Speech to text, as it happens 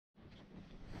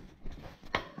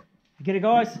G'day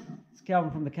guys, it's Calvin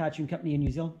from the Cartoon Company in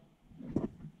New Zealand.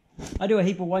 I do a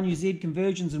heap of 1UZ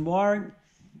conversions and wiring,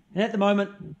 and at the moment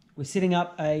we're setting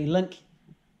up a link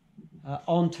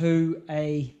onto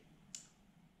a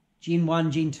Gen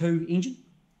 1, Gen 2 engine,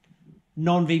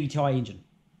 non-VVTi engine.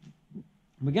 And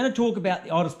we're going to talk about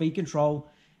the idle speed control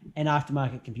and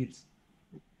aftermarket computers.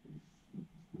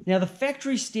 Now the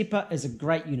factory stepper is a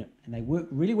great unit and they work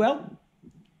really well.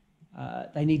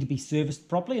 They need to be serviced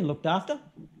properly and looked after.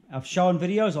 I've shown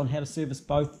videos on how to service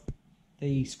both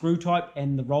the screw type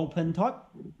and the roll pin type.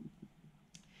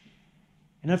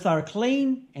 And if they're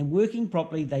clean and working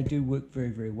properly, they do work very,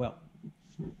 very well.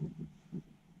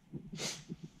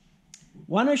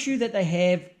 One issue that they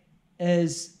have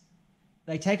is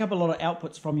they take up a lot of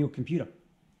outputs from your computer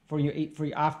for your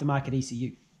aftermarket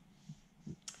ECU.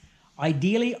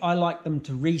 Ideally, I like them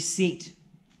to reset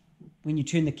when you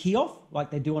turn the key off, like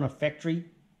they do on a factory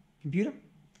computer.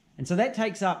 And so that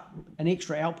takes up an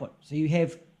extra output. So you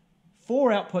have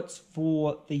 4 outputs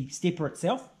for the stepper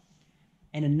itself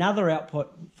and another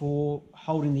output for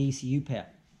holding the ECU power.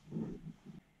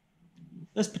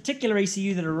 This particular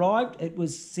ECU that arrived, it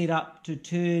was set up to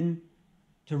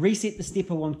reset the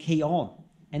stepper one key on.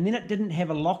 And then it didn't have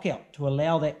a lockout to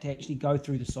allow that to actually go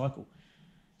through the cycle.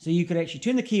 So you could actually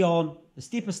turn the key on, the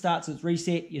stepper starts its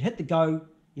reset, you'd hit the go,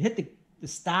 you hit the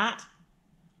start,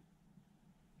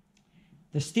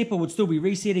 the stepper would still be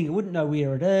resetting, it wouldn't know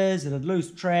where it is, it'd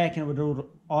lose track and it would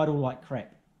idle like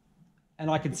crap.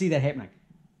 And I could see that happening.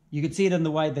 You could see it in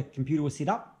the way the computer was set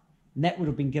up, and that would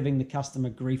have been giving the customer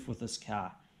grief with this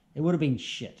car. It would have been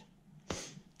shit.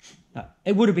 No,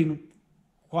 it would have been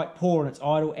quite poor in its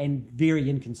idle and very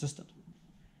inconsistent.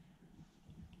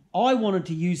 I wanted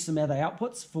to use some other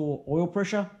outputs for oil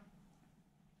pressure,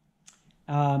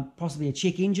 possibly a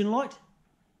check engine light.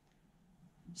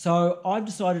 So I've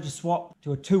decided to swap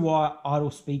to a 2-wire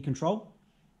idle speed control.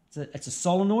 It's a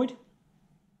solenoid.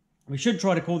 We should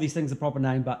try to call these things a proper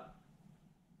name, but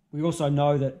we also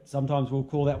know that sometimes we'll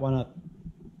call that one a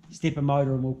stepper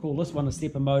motor and we'll call this one a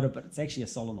stepper motor, but it's actually a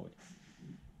solenoid.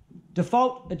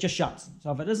 Default, it just shuts.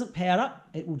 So if it isn't powered up,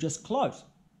 it will just close.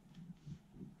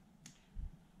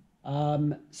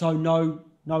 So no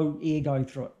air going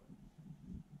through it.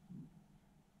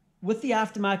 With the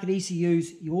aftermarket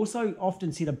ECUs, you also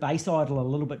often set a base idle a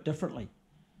little bit differently.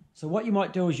 So what you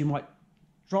might do is you might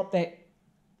drop that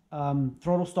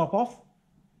throttle stop off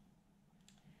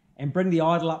and bring the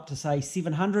idle up to say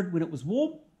 700 when it was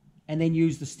warm, and then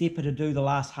use the stepper to do the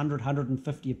last 100,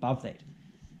 150 above that.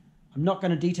 I'm not going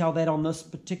to detail that on this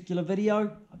particular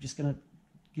video. I'm just going to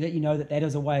let you know that that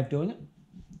is a way of doing it.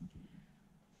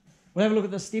 We'll have a look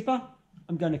at the stepper.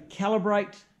 I'm going to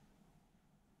calibrate,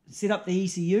 set up the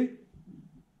ECU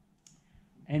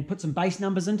and put some base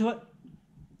numbers into it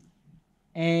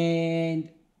and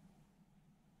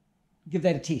give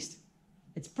that a test.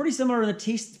 It's pretty similar in the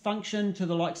test function to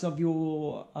the likes of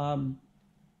your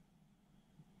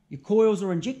coils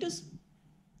or injectors,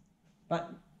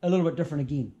 but a little bit different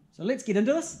again. So let's get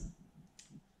into this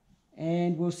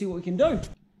and we'll see what we can do.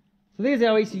 So there's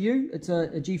our ECU. It's a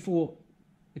G4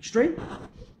 Extreme.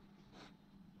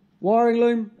 Wiring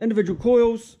loom, individual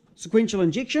coils, sequential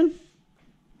injection.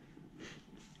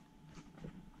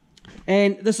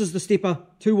 And this is the stepper,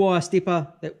 2-wire stepper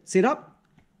that's set up.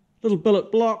 Little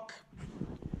billet block,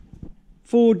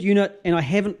 forward unit, and I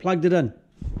haven't plugged it in.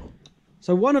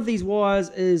 So one of these wires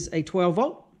is a 12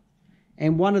 volt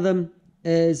and one of them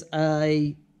is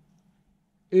a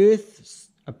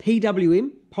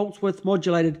PWM, pulse width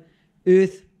modulated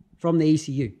earth from the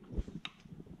ECU.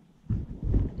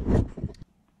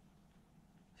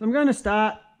 So I'm going to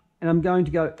start and I'm going to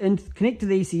go in, connect to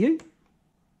the ECU.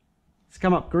 It's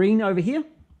come up green over here.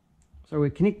 So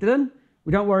we're connected in.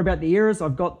 We don't worry about the errors.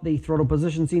 I've got the throttle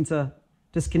position sensor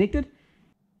disconnected.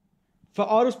 For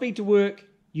idle speed to work,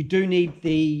 you do need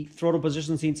the throttle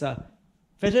position sensor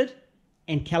fitted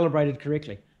and calibrated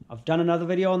correctly. I've done another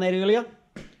video on that earlier.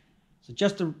 So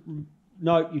just to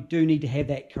note, you do need to have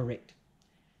that correct.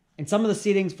 And some of the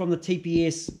settings from the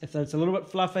TPS, if it's a little bit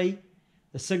fluffy,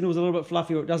 the signal's a little bit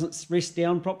fluffy or it doesn't rest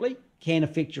down properly, can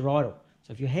affect your idle.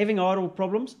 So if you're having idle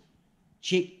problems,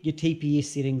 check your TPS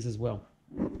settings as well.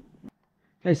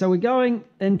 Okay, so we're going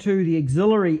into the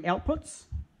auxiliary outputs.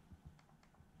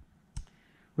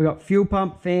 We've got fuel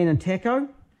pump, fan and tacho.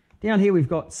 Down here we've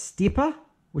got stepper,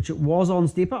 which it was on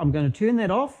stepper. I'm going to turn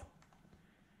that off.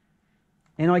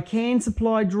 And I can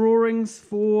supply drawings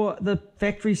for the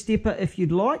factory stepper if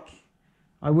you'd like.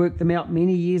 I worked them out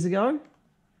many years ago.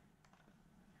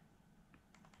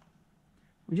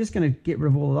 We're just going to get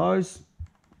rid of all of those.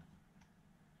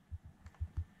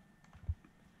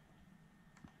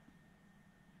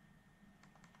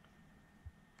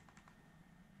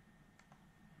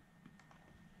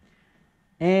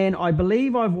 And I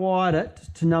believe I've wired it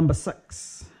to number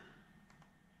 6.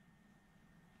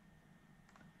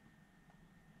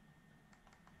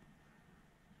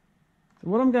 So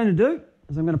what I'm going to do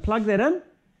is I'm going to plug that in.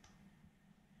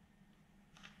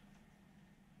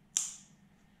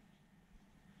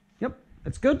 Yep,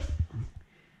 that's good.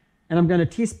 And I'm going to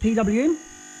test PWM.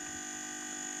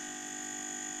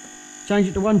 Change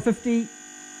it to 150.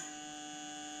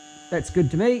 That's good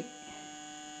to me.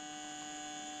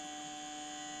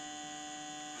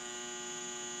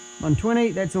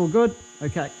 $120, that's all good.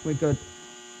 Okay, we're good.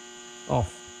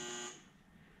 Off.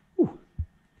 Ooh.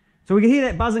 So we can hear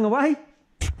that buzzing away.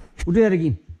 We'll do that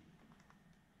again.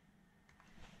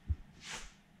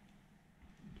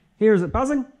 Here is it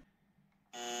buzzing.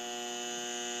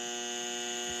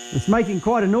 It's making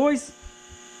quite a noise.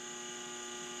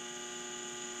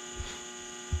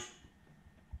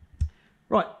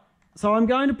 Right, so I'm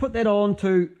going to put that on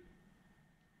to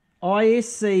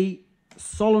ISC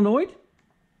solenoid.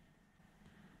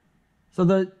 So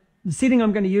the setting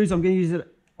I'm going to use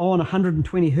it on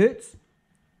 120 Hertz.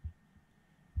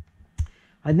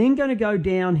 I'm then going to go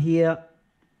down here,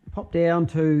 pop down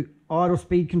to idle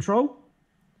speed control,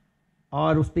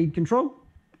 idle speed control,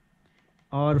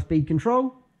 idle speed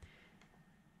control,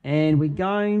 and we're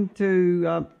going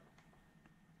to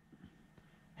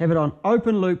have it on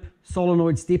open loop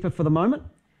solenoid stepper for the moment.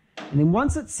 And then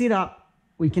once it's set up,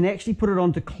 we can actually put it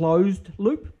onto closed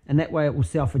loop, and that way it will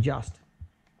self-adjust.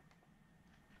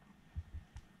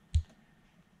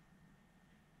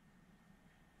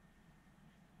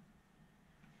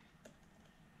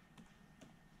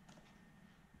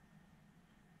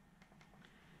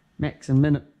 Max and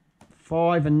min at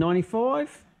 5 and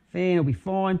 95. Fan will be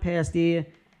fine. Power steer,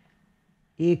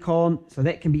 aircon. So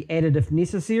that can be added if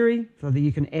necessary, so that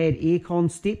you can add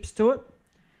aircon steps to it.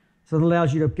 So it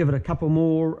allows you to give it a couple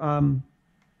more,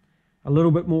 a little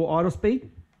bit more idle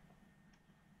speed.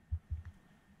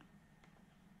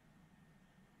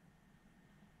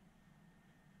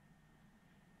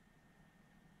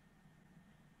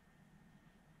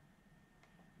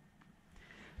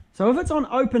 So if it's on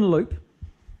open loop,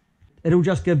 it'll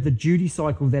just give the duty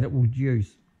cycle that it will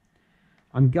use.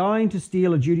 I'm going to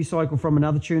steal a duty cycle from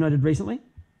another tune I did recently.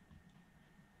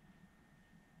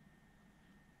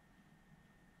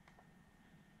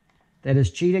 That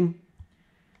is cheating.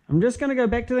 I'm just going to go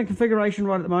back to the configuration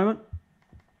right at the moment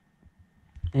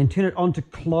and turn it on to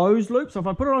closed loop. So if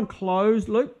I put it on closed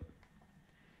loop,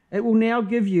 it will now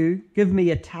give me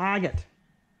a target.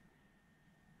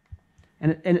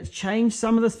 And it's changed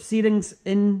some of the settings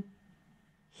in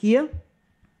here.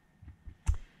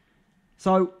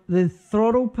 So the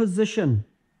throttle position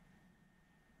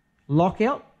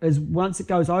lockout is once it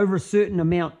goes over a certain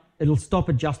amount, it'll stop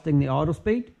adjusting the idle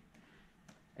speed.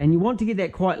 And you want to get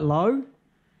that quite low.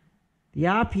 The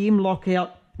RPM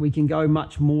lockout, we can go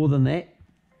much more than that.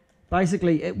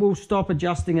 Basically, it will stop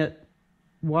adjusting it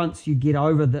once you get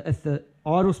over if the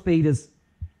idle speed is,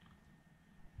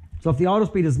 so if the idle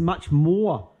speed is much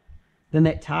more than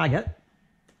that target,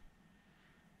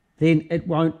 then it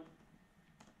won't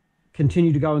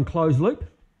continue to go in closed loop.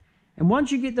 And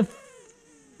once you get the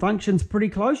functions pretty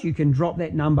close, you can drop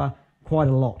that number quite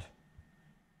a lot.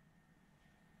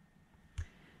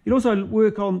 You'd also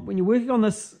work on, when you're working on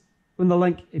this in the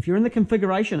link, if you're in the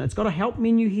configuration, it's got a help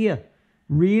menu here.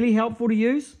 Really helpful to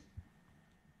use.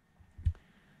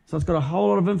 So it's got a whole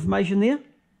lot of information there.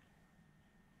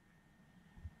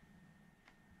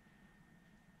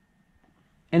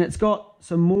 And it's got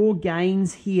some more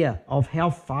gains here of how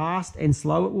fast and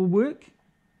slow it will work.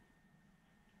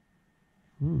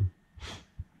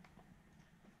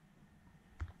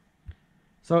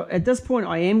 So at this point,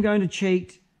 I am going to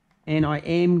cheat, and I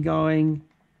am going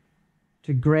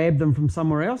to grab them from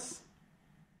somewhere else,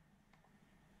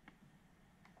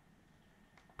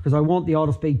 because I want the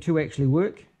idle speed to actually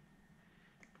work.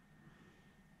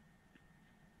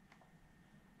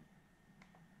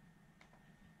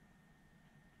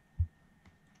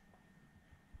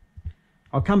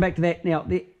 I'll come back to that. Now,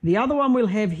 the other one we'll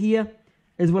have here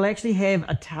is we'll actually have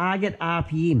a target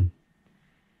RPM.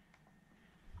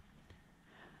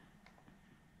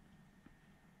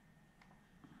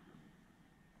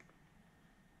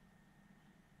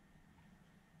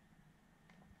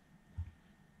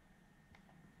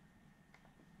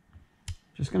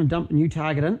 Just going to dump a new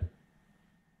target in.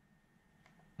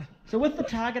 So with the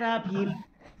target RPM,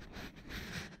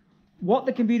 what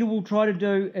the computer will try to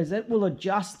do is it will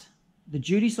adjust the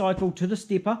duty cycle to the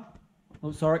stepper,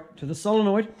 to the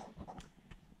solenoid,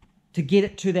 to get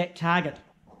it to that target.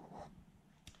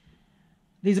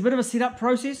 There's a bit of a setup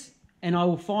process, and I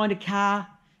will find a car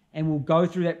and we'll go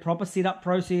through that proper setup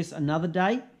process another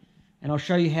day, and I'll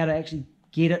show you how to actually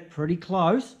get it pretty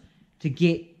close to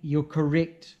get your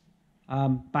correct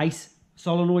base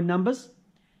solenoid numbers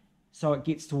so it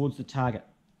gets towards the target.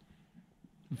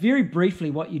 Very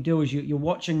briefly, what you do is you're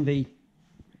watching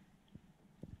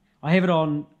I have it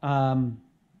on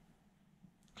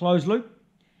closed loop,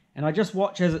 and I just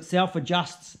watch as it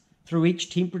self-adjusts through each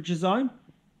temperature zone,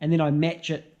 and then I match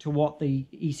it to what the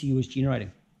ECU is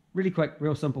generating. Really quick,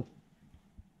 real simple.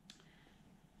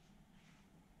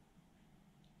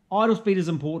 Idle speed is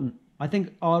important. I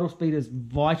think idle speed is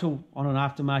vital on an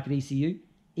aftermarket ECU,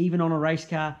 even on a race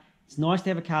car. It's nice to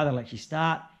have a car that'll actually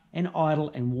start and idle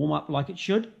and warm up like it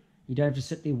should. You don't have to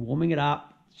sit there warming it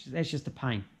up. That's just a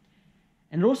pain.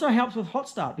 And it also helps with hot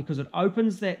start because it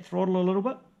opens that throttle a little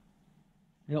bit.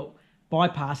 It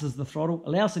bypasses the throttle,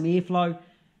 allows some airflow,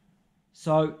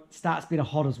 so it starts better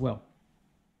hot as well.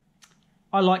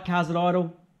 I like cars at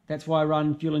idle. That's why I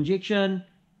run fuel injection.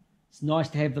 It's nice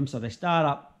to have them so they start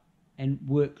up and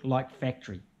work like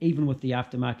factory, even with the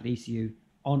aftermarket ECU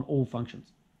on all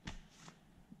functions.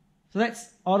 So that's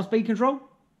idle speed control.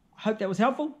 I hope that was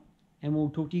helpful, and we'll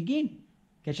talk to you again.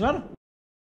 Catch you later.